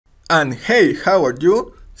And hey, how are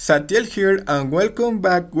you? Zatiel here and welcome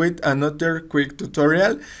back with another quick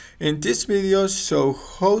tutorial. In this video show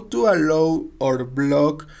how to allow or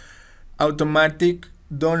block automatic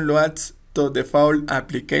downloads to default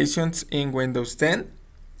applications in Windows 10.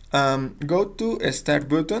 Go to Start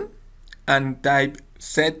button and type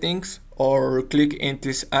Settings or click in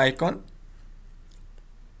this icon.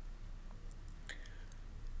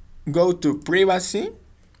 Go to Privacy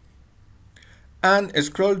and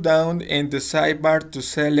scroll down in the sidebar to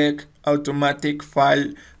select automatic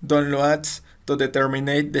file downloads to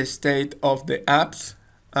determine the state of the apps.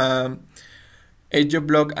 If you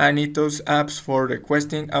block any of those apps for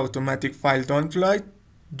requesting automatic file download,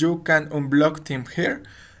 you can unblock them here.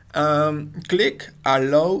 Click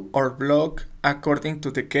allow or block according to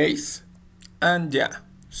the case, and yeah,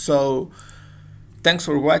 so thanks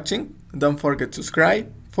for watching. Don't forget to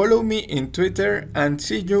subscribe, follow me in Twitter, and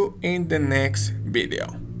see you in the next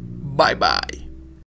video. Bye bye.